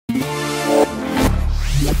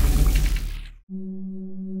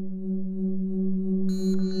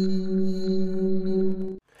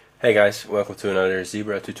Hey guys, welcome to another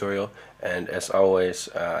Zebra tutorial, and as always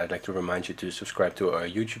I'd like to remind you to subscribe to our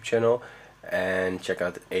YouTube channel and check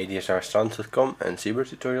out ADSRsound.com and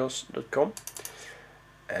zebratutorials.com.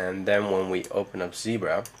 And then when we open up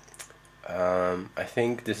Zebra, I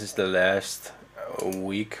think this is the last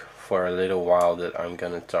week for a little while that I'm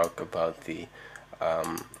gonna talk about the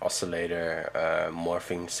oscillator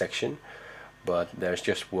morphing section. But there's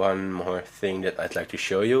just one more thing that I'd like to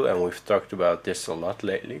show you, and we've talked about this a lot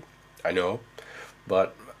lately, I know,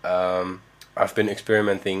 but I've been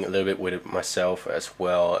experimenting a little bit with it myself as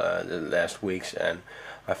well the last weeks, and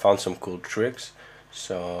I found some cool tricks.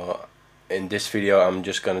 So in this video I'm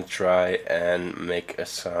just gonna try and make a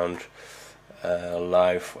sound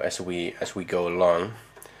live as we go along,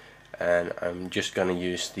 and I'm just gonna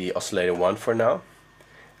use the oscillator 1 for now.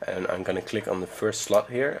 And I'm going to click on the first slot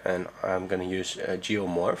here, and I'm going to use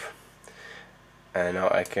Morph. And now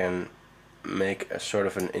I can make a sort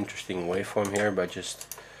of an interesting waveform here by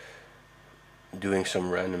just doing some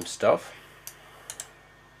random stuff.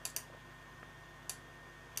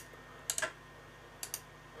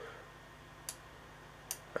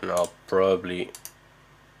 And I'll probably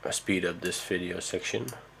speed up this video section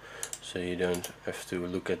so you don't have to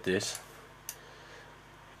look at this.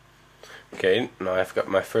 Okay, now I've got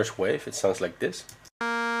my first wave. It sounds like this.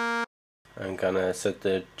 I'm gonna set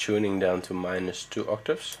the tuning down to -2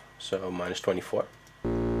 octaves, so -24.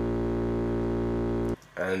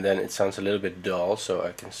 And then it sounds a little bit dull, so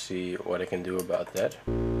I can see what I can do about that.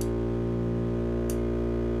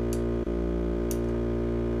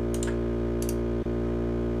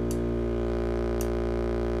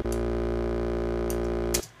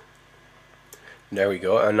 There we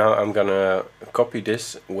go, and now I'm gonna copy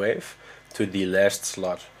this wave to the last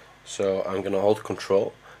slot. So I'm gonna hold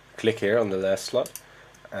Control, click here on the last slot,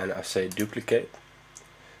 and I say duplicate.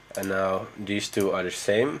 And now these two are the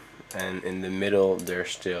same, and in the middle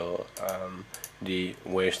there's still the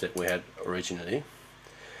waves that we had originally.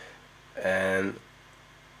 And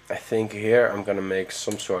I think here I'm gonna make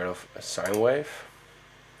some sort of a sine wave,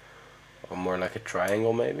 or more like a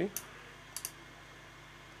triangle maybe.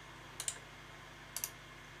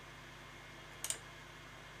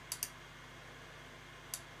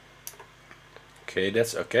 Okay,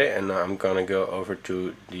 that's okay, and now I'm gonna go over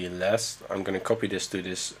to the last. I'm gonna copy this to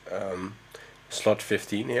this slot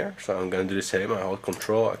 15 here. So I'm gonna do the same. I hold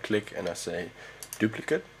Control, I click, and I say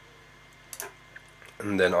duplicate.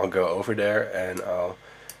 And then I'll go over there and I'll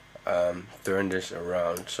turn this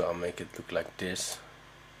around, so I'll make it look like this.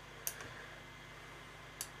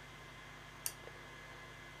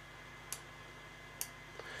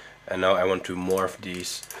 And now I want to morph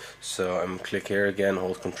these, so I'm click here again,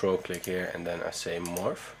 hold Control, click here, and then I say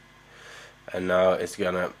morph. And now it's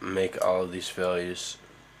gonna make all of these values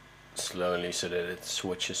slowly so that it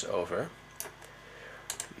switches over.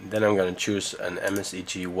 Then I'm gonna choose an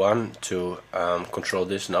MSEG1 to control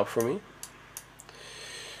this knob for me.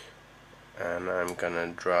 And I'm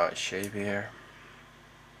gonna draw a shape here.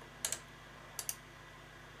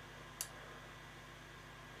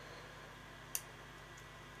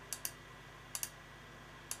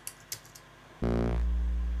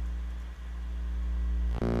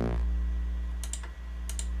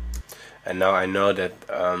 And now I know that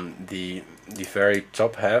the very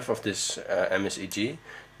top half of this MSEG,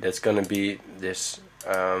 that's gonna be this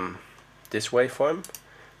this waveform,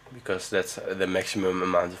 because that's the maximum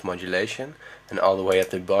amount of modulation, and all the way at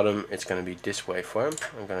the bottom it's gonna be this waveform.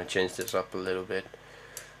 I'm gonna change this up a little bit,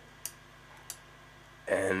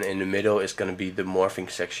 and in the middle is gonna be the morphing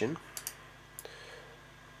section.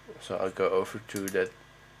 So I'll go over to that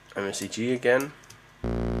MSEG again.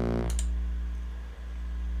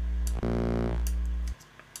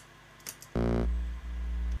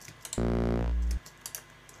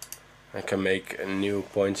 I can make new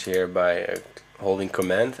points here by holding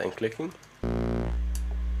Command and clicking.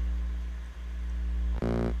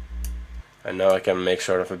 And now I can make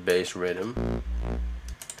sort of a bass rhythm.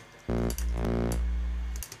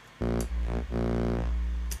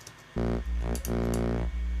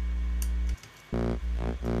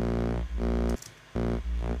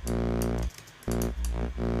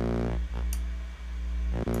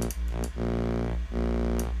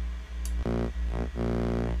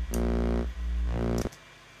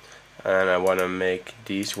 And I want to make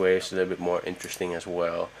these waves a little bit more interesting as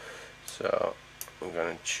well. So I'm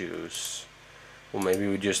gonna choose, well, maybe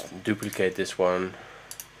we just duplicate this one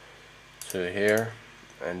to here,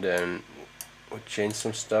 and then we'll change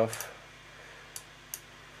some stuff.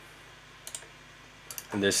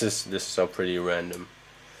 And this is all pretty random.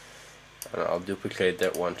 And I'll duplicate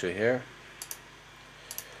that one to here,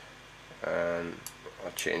 and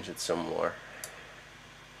I'll change it some more.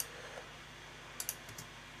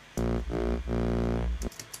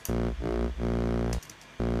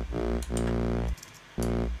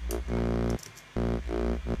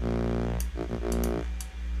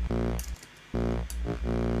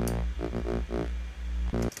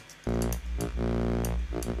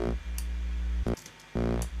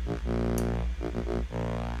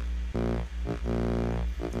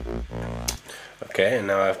 Okay, and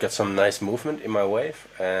now I've got some nice movement in my wave,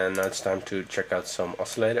 and now it's time to check out some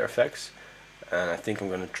oscillator effects. And I think I'm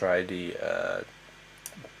going to try the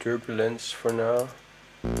turbulence for now.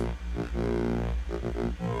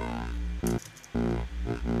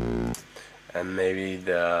 And maybe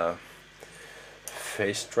the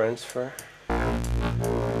phase transfer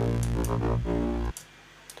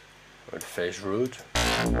or the phase root.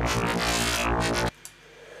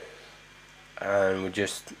 And we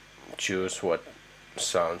just choose what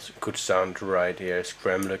could sound right here.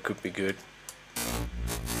 Scrambler could be good.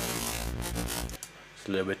 It's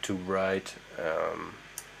a little bit too bright.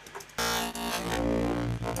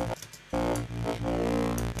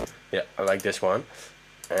 Yeah, I like this one.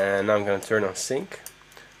 And now I'm going to turn on sync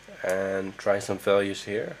and try some values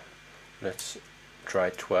here. Let's try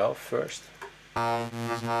 12 first.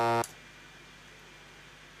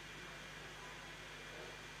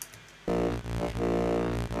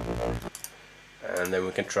 And then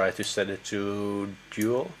we can try to set it to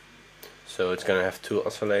dual, so it's gonna have two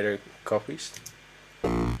oscillator copies.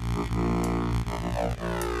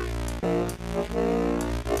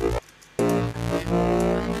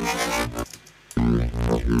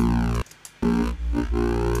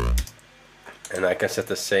 And I can set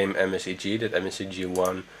the same MSEG, that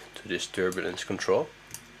MSEG1, to this turbulence control.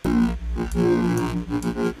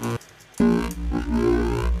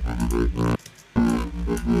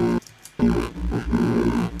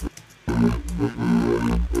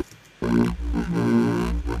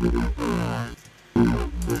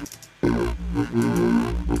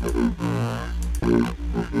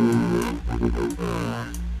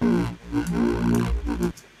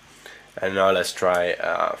 And now let's try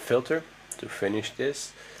a filter to finish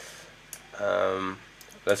this.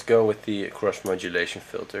 Let's go with the cross modulation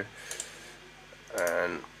filter,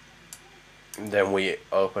 and then we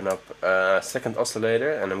open up a second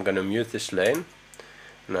oscillator, and I'm gonna mute this lane.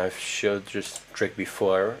 And I've showed this trick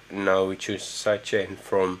before. Now we choose sidechain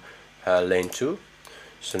from lane 2.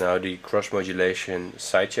 So now the cross modulation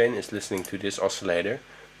sidechain is listening to this oscillator,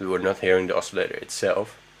 but we're not hearing the oscillator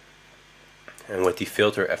itself. And with the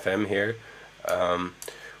filter FM here,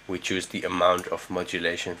 we choose the amount of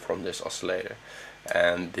modulation from this oscillator.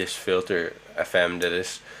 And this filter FM, that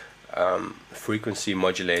is frequency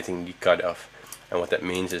modulating the cutoff. And what that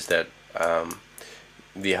means is that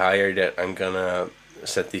the higher that I'm gonna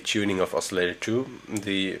set the tuning of oscillator 2,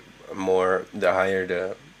 the higher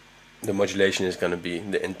the modulation is gonna be,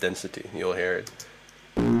 the intensity. You'll hear it.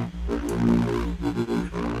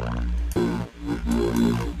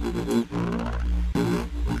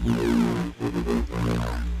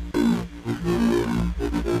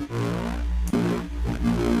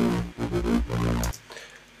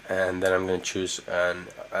 And then I'm going to choose an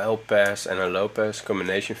high pass and a low pass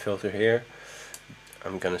combination filter here.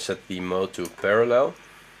 I'm going to set the mode to parallel.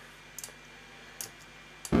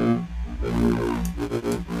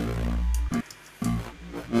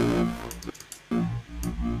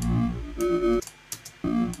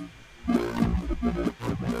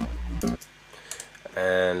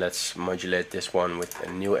 And let's modulate this one with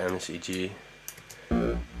a new MSEG.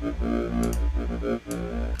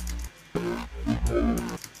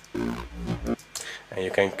 And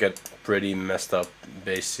you can get pretty messed up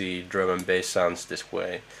bassy drum and bass sounds this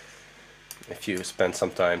way if you spend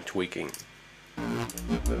some time tweaking.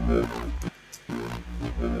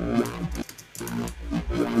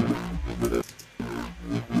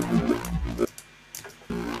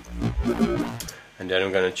 And then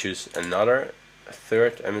I'm going to choose another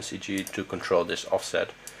third MSEG to control this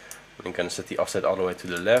offset. I'm going to set the offset all the way to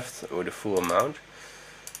the left with the full amount.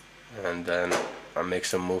 And then I'll make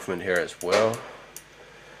some movement here as well.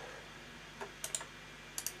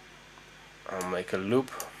 I'll make a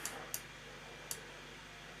loop.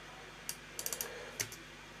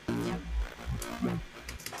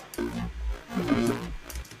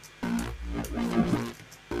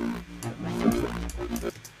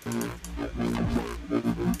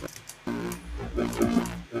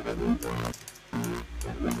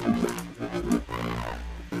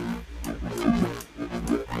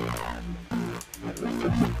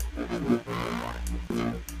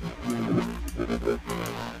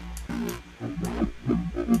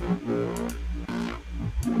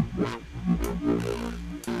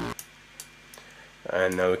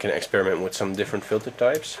 And now we can experiment with some different filter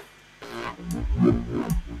types.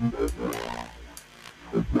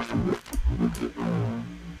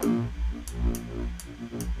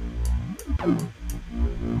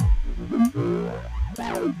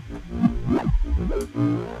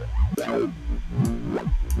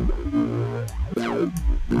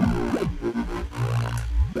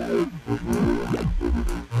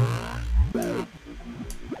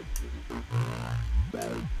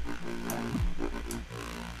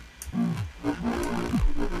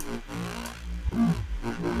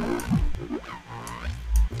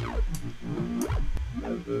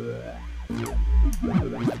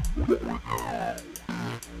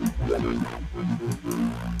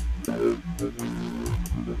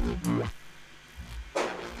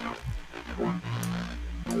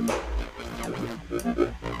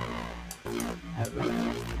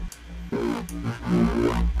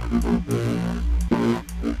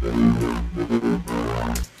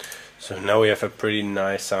 So now we have a pretty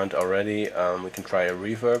nice sound already. We can try a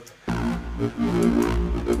reverb.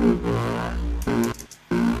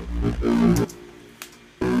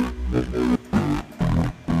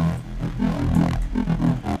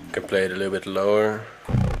 Can play it a little bit lower.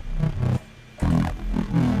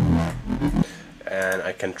 And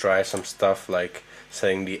I can try some stuff like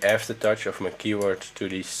setting the aftertouch of my keyboard to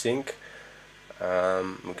the sync.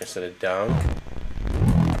 We can set it down.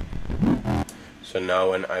 So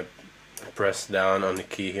now when I press down on the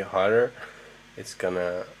key harder, it's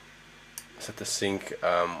gonna set the sync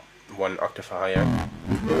 1 octave higher.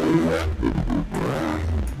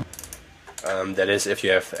 That is if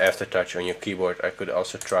you have aftertouch on your keyboard. I could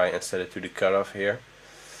also try and set it to the cutoff here.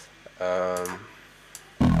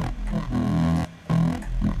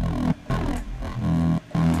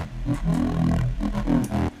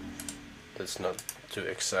 That's not too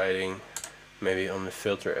exciting. Maybe on the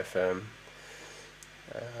filter FM.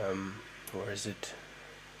 Where is it?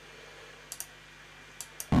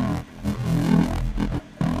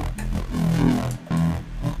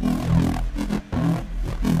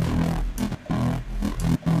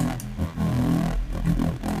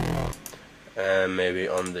 And maybe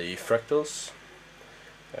on the fractals.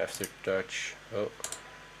 Aftertouch. Oh.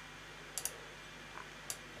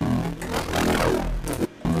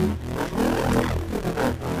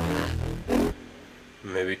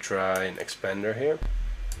 Maybe try an expander here.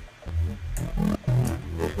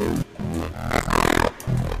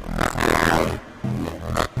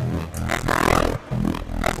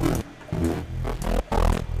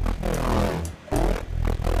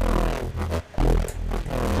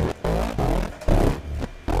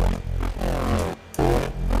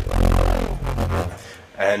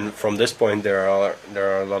 And from this point there are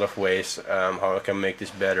a lot of ways how I can make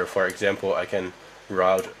this better. For example, I can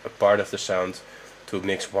route a part of the sound to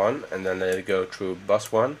mix 1 and then let it go through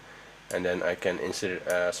bus 1, and then I can insert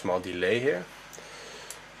a small delay here.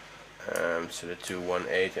 Set it to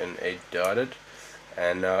 1/8 and 8 dotted,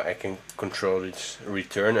 and now I can control its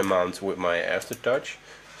return amount with my aftertouch.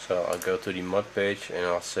 So I'll go to the mod page and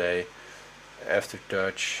I'll say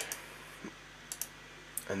aftertouch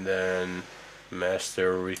and then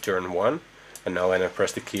master return 1, and now when I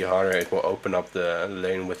press the key harder it will open up the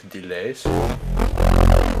lane with the delays.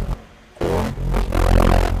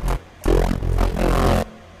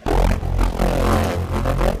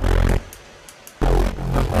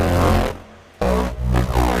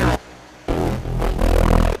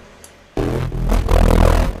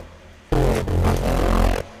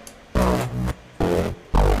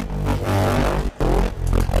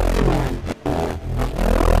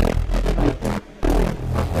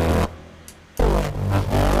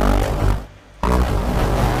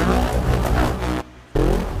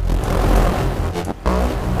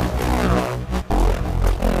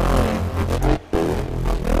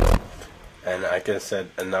 I can set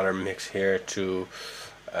another mix here to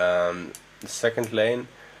the second lane,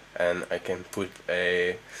 and I can put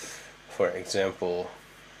a, for example,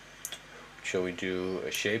 shall we do a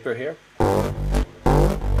shaper here? I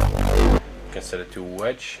can set it to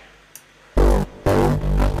wedge.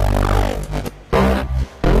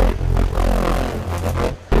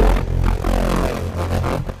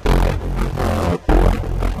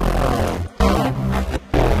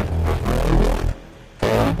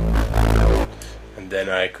 Then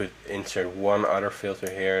I could insert one other filter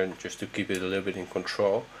here just to keep it a little bit in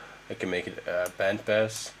control. I can make it a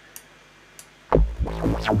bandpass.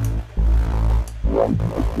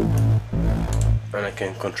 And I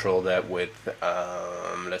can control that with,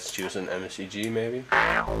 let's choose an MSEG maybe.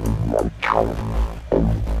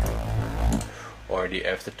 Or the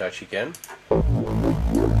aftertouch again.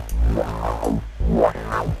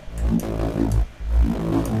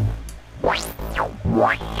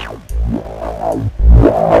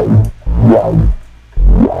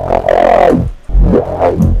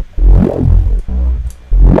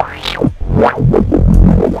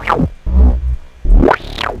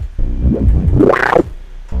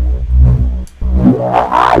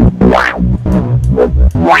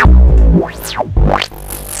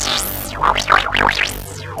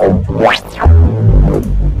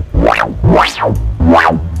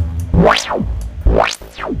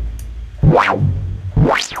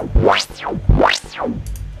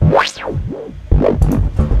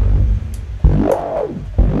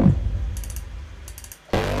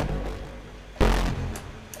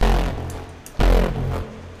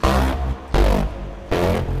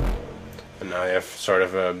 And now you have sort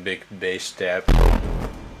of a big bass step.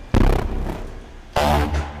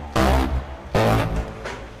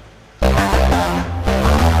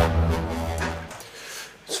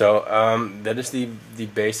 So that is the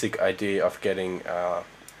basic idea of getting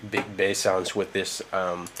big bass sounds with this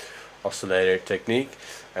oscillator technique.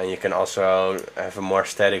 And you can also have a more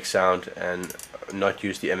static sound and not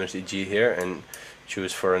use the MSEG here and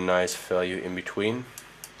choose for a nice value in between.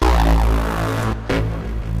 I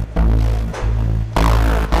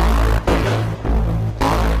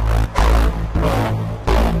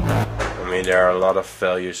mean, there are a lot of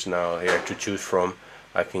values now here to choose from.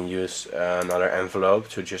 I can use another envelope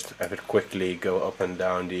to just have it quickly go up and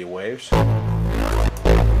down the waves.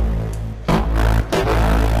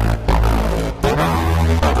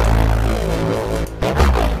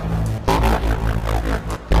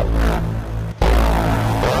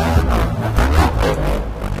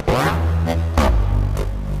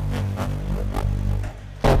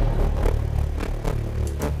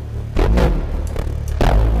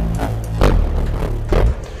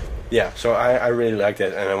 Yeah, so I really like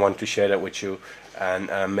that, and I want to share that with you, and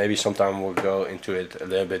maybe sometime we'll go into it a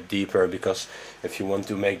little bit deeper, because if you want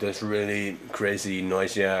to make those really crazy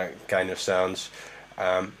noisy kind of sounds,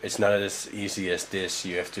 it's not as easy as this.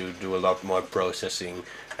 You have to do a lot more processing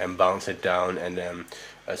and bounce it down and then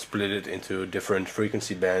split it into different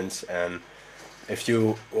frequency bands. And if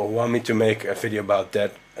you want me to make a video about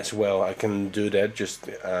that as well, I can do that. Just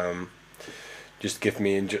give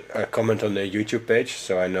me a comment on the YouTube page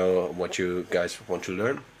so I know what you guys want to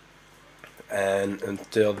learn. And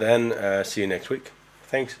until then, see you next week.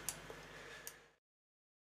 Thanks.